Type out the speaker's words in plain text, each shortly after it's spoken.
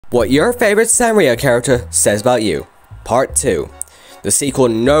What your favorite Sanrio character says about you. Part 2. The sequel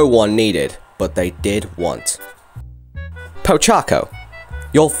no one needed, but they did want. Pochako.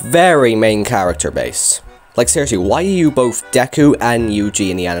 Your very main character base. Like seriously, why are you both Deku and Yuji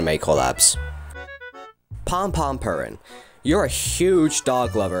in the anime collabs? Pom Pom Purin. You're a huge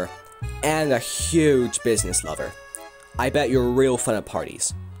dog lover and a huge business lover. I bet you're real fun at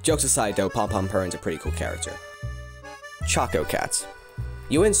parties. Jokes aside though, Pom Pom Purin's a pretty cool character. Choco Cat.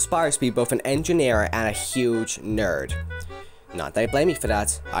 You inspire us to be both an engineer and a huge nerd. Not that I blame you for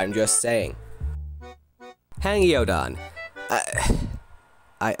that, I'm just saying. Hangyodon.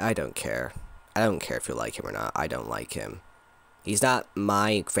 I don't care. I don't care if you like him or not, I don't like him. He's not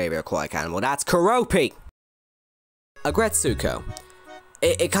my favorite aquatic animal, that's Keroppi! Agretsuko.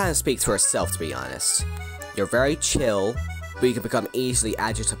 It kind of speaks for itself, to be honest. You're very chill, but you can become easily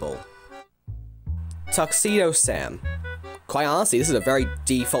agitable. Tuxedo Sam. Quite honestly, this is a very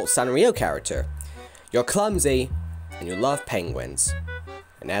default Sanrio character. You're clumsy, and you love penguins.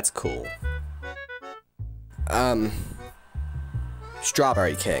 And that's cool.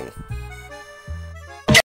 Strawberry King.